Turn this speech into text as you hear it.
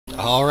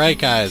Alright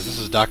guys, this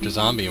is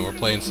Doctrzombie and we're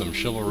playing some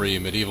Chivalry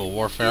Medieval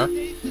Warfare.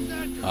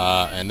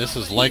 And this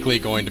is likely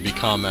going to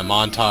become a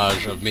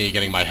montage of me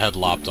getting my head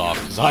lopped off,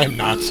 because I am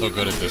not so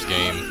good at this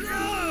game.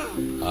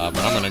 But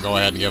I'm going to go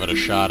ahead and give it a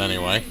shot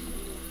anyway.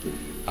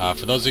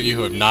 For those of you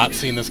who have not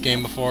seen this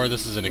game before,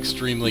 this is an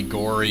extremely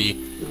gory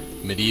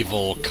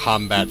medieval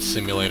combat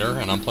simulator,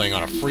 and I'm playing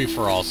on a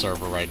free-for-all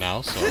server right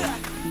now, so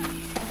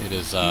it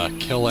is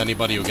kill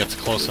anybody who gets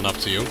close enough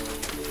to you.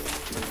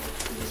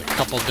 There's a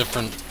couple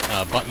different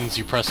buttons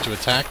you press to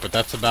attack, but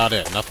that's about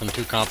it. Nothing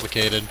too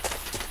complicated.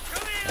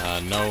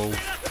 No,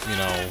 you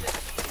know,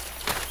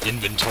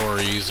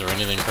 inventories or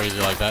anything crazy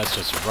like that. It's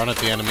just run at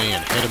the enemy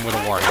and hit him with a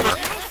warhammer.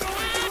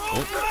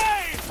 Oh,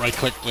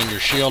 right-click, bring your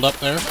shield up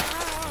there.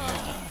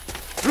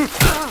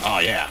 Oh,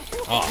 yeah.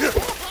 Oh.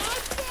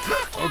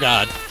 Oh,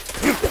 God.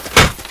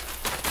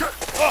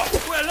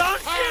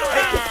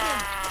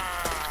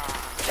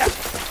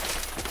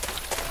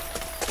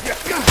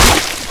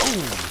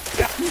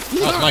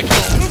 That's my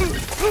kill.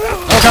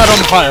 Oh, God, on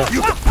fire.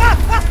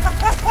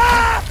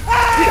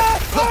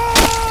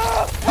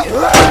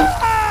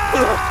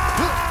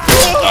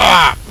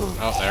 Ah!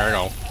 Oh, there we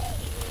go.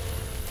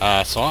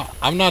 So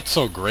I'm not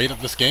so great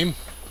at this game.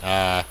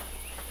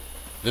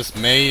 This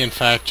may, in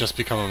fact, just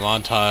become a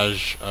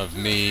montage of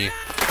me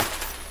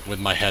with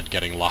my head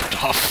getting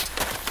lopped off.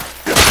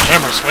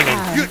 Hammer swinging!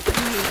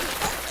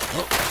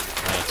 Oh,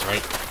 that's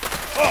right.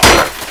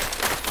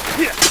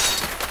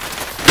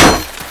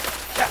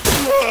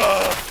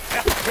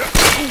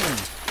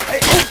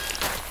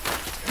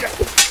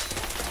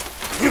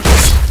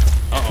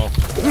 Uh-oh.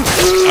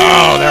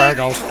 Oh, there I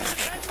go.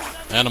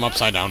 And I'm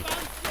upside down.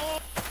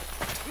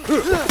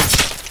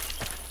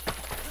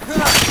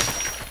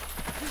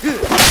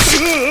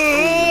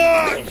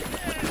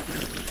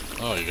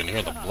 Oh, you can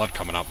hear the blood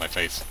coming out my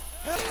face.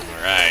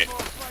 Alright.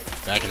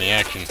 Back in the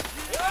action.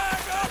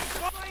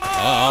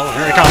 Uh-oh,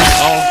 here he comes.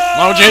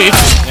 Oh, jeez.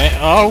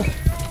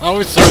 Oh,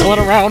 he's circling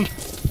around.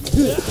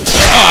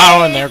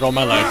 Oh, and there go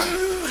my legs.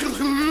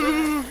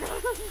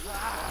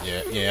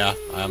 Yeah,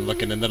 I'm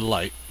looking into the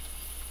light.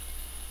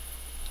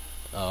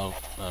 Oh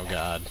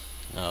God.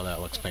 Oh, that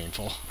looks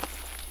painful.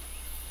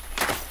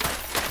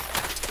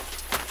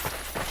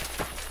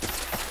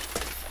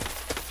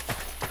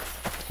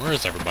 Where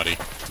is everybody?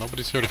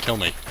 Nobody's here to kill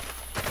me.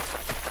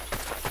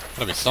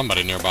 Gotta be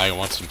somebody nearby who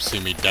wants to see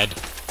me dead.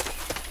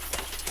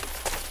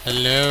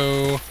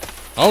 Hello?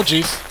 Oh,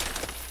 jeez.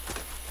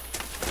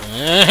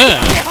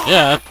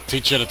 Yeah,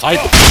 teach you to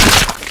type.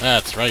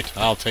 That's right.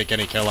 I'll take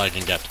any kill I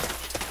can get.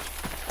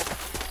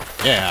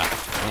 Yeah.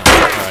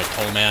 Alright,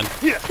 pole man.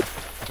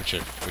 With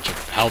your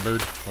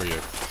halberd, or your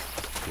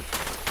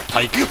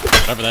pike,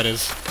 whatever that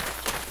is.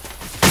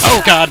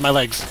 Oh God, my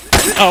legs.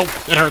 Oh,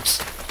 it hurts.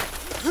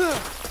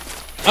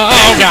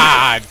 Oh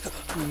God!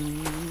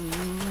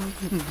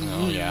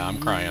 Oh yeah, I'm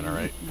crying,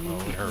 alright.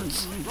 Oh, it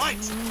hurts. Right.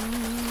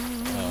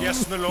 Oh,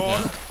 yes, my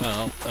lord.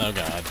 Yeah. Oh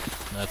God.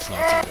 That's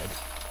not so good.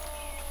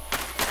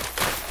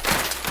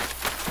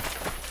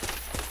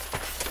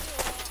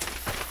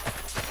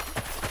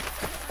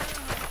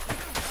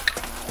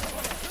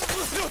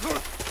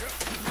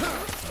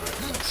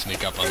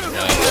 Sneak up on the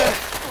guy.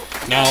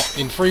 Now,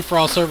 in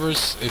free-for-all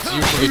servers, it's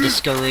usually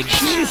discouraged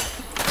to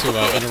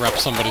interrupt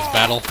somebody's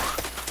battle.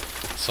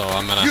 So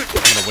I'm gonna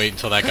wait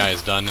until that guy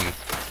is done and...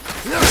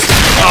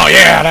 Oh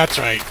yeah, that's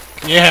right.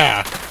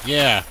 Yeah.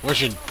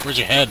 Where's your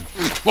head?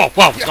 Whoa,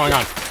 what's going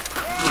on?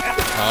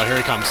 Oh, here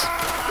he comes.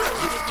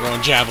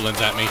 Throwing javelins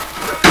at me.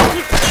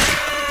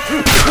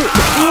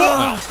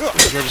 Well,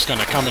 if you're just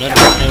gonna come and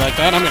interrupt me like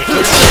that, I'm gonna kill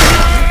you.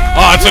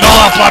 Oh, it's an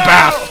all-out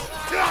bloodbath!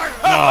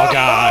 Oh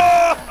God.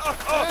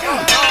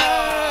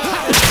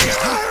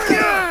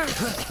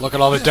 Look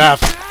at all the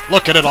death.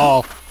 Look at it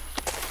all.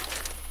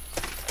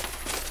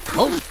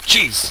 Oh,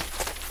 jeez.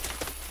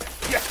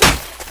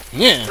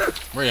 Yeah.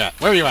 Where you at?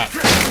 Where are you at?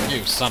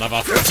 You son of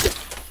a...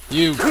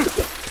 You...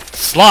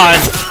 slime.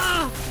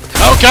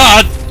 Oh,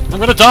 God. I'm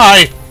gonna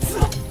die.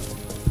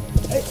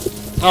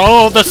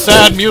 Oh, the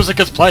sad music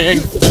is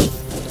playing.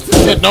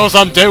 It knows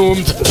I'm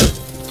doomed.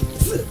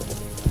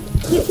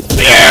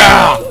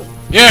 Yeah.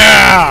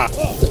 Yeah.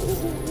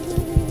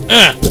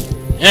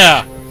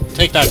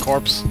 Take that,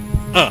 corpse.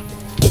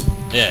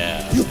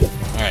 Yeah.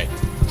 Alright.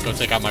 Let's go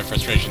take out my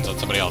frustrations on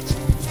somebody else.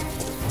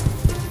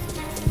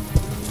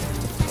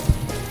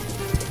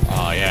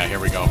 Oh, yeah, here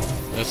we go.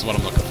 This is what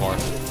I'm looking for.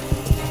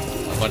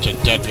 A bunch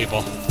of dead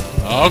people.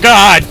 Oh,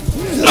 God!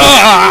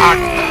 Ah!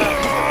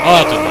 Oh,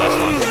 that's a nice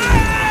one.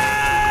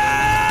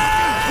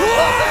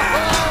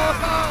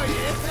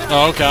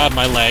 Oh, God,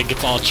 my leg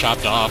gets all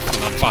chopped off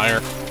and on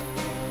fire.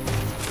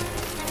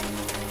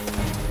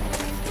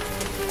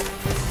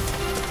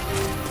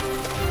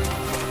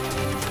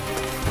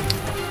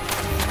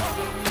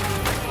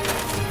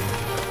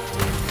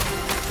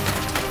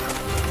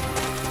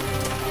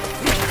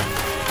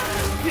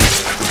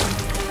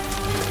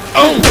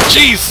 Oh,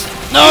 jeez!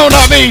 No,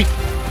 not me!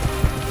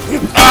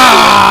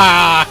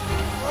 Ah!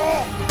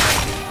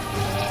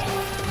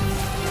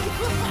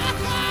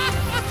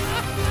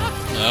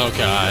 Oh,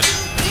 God.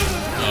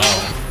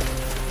 Oh.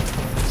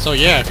 So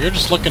yeah, if you're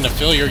just looking to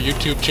fill your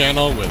YouTube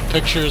channel with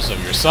pictures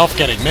of yourself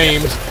getting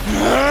maimed,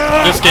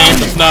 this game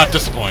does not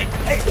disappoint.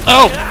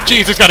 Oh,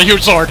 jeez, he's got a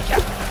huge sword.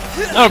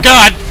 Oh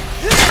god!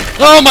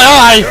 Oh my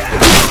eye!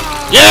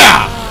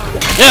 Yeah!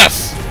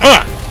 Yes!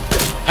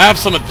 Have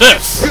some of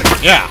this!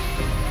 Yeah!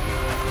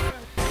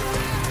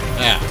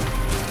 Yeah.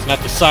 It's not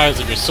the size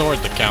of your sword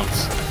that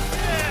counts.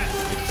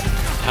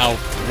 It's how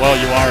well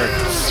you are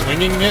at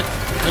swinging it.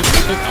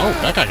 Oh,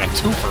 that guy got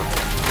twofer.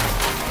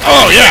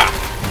 Oh yeah!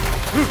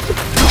 Is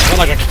that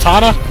like a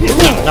katana?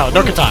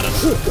 No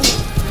katanas.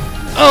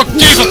 Oh,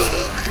 Jesus!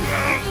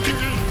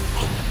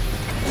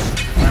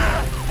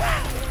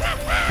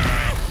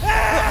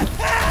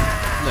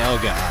 Oh,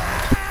 God.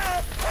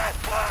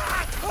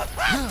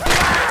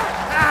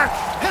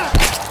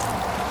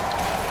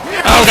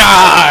 Oh,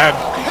 God!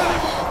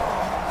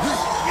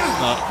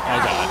 Oh,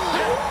 God.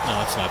 No,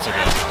 that's not so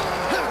good.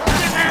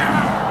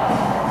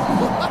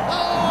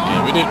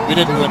 Yeah, we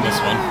didn't win this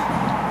one.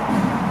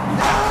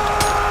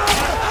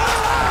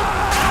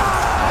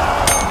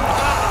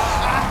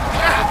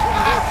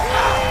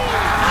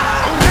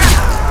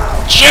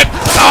 Shit!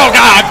 Oh,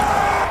 God!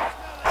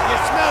 You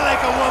smell like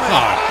a woman!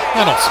 Oh,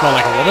 I don't smell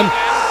like a woman.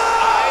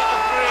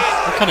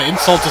 What kind of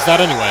insult is that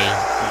anyway?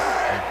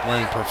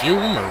 Wearing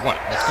perfume or what?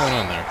 What's going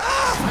on there?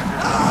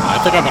 I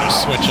think I'm gonna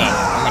switch up.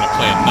 I'm gonna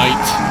play a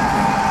knight.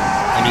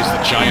 I'm gonna use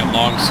the giant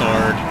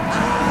longsword.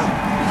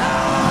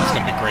 It's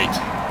gonna be great.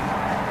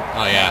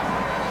 Oh yeah.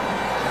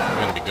 It's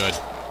gonna be good.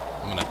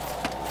 I'm gonna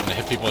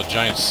hit people with a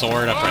giant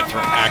sword after I throw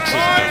axes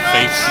at their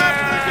face.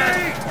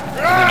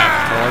 I'm gonna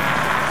have more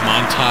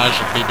montage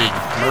of me being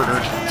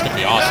murdered. It's gonna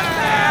be awesome.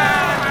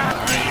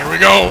 Alright, here we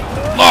go!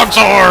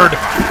 Longsword!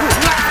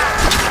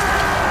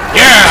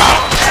 Yeah!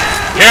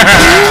 Yeah!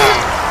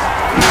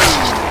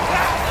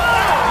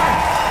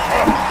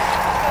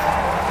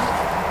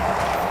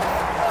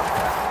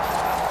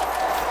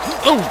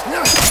 Oh!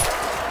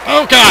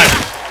 Oh God!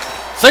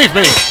 Save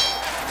me!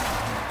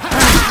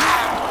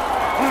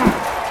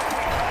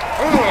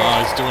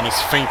 Oh, he's doing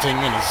his fainting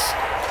and his...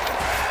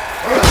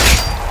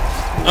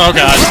 Oh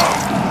God!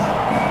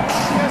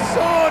 Your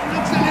sword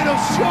looks a little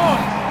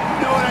short!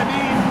 You know what I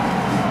mean?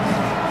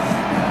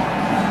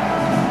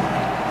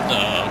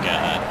 Oh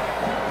God.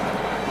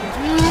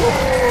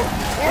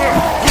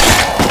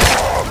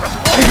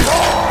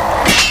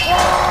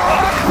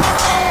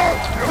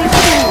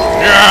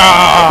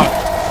 Yeah!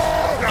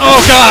 Oh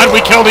God,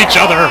 we killed each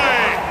other!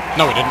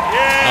 No, we didn't.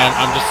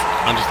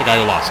 I'm just the guy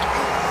who lost.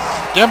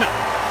 Damn it!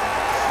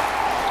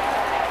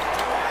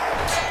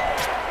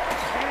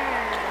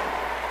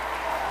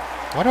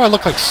 Why do I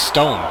look like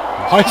stone?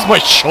 Why is my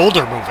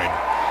shoulder moving?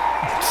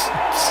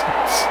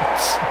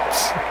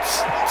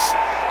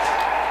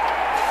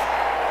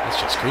 That's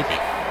just creepy.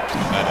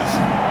 That is.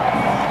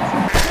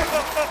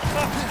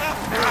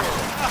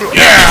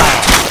 Yeah!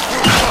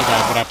 Oh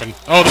God, what happened?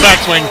 Oh, the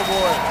backswing!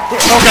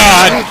 Oh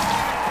God!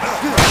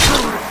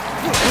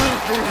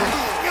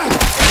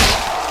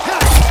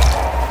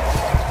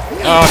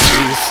 Oh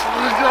jeez.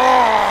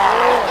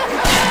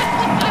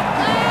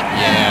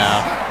 Yeah.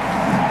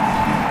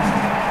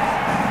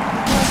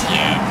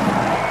 Yeah.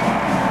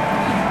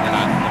 We're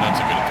not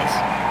so good at this.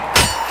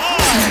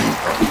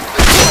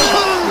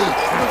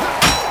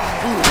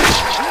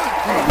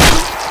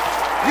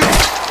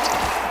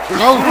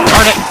 Oh,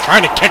 darn it!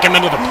 Trying to kick him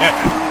into the pit.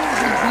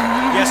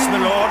 Yes, my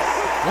lord.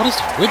 What is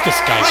with this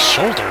guy's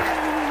shoulder?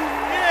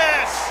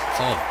 Yes!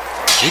 It's all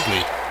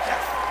jiggly.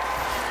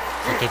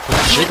 Like they put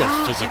jiggle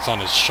physics on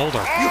his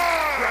shoulder.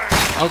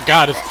 Oh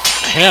God, his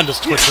hand is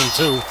twitching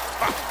too.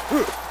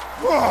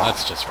 Oh,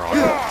 that's just wrong.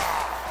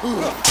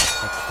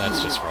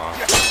 That's just wrong.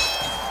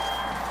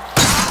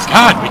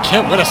 God, we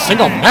can't win a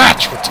single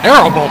match. We're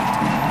terrible.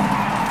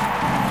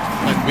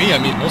 Like we, I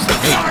mean mostly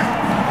me.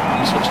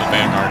 I'm gonna switch to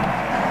Vanguard.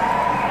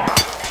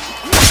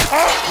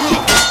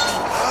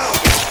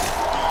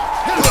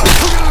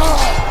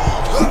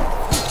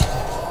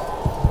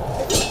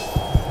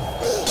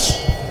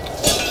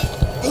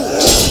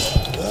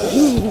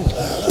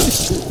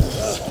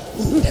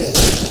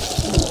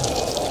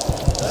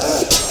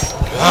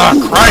 Ah,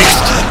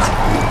 Christ!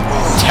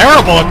 I'm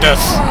terrible at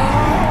this!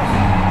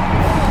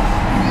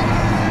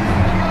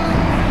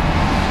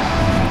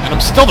 And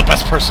I'm still the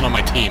best person on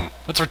my team.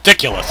 That's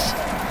ridiculous.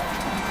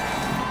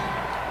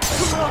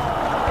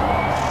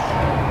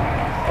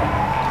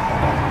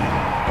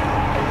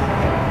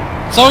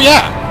 So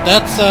yeah,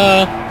 that's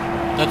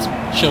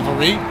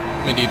Chivalry,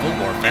 Medieval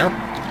Warfare.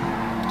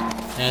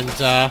 And,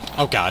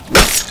 oh God.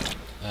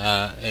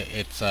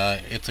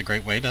 It's a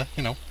great way to,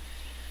 you know,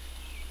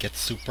 get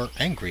super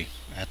angry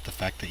at the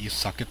fact that you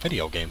suck at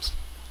video games.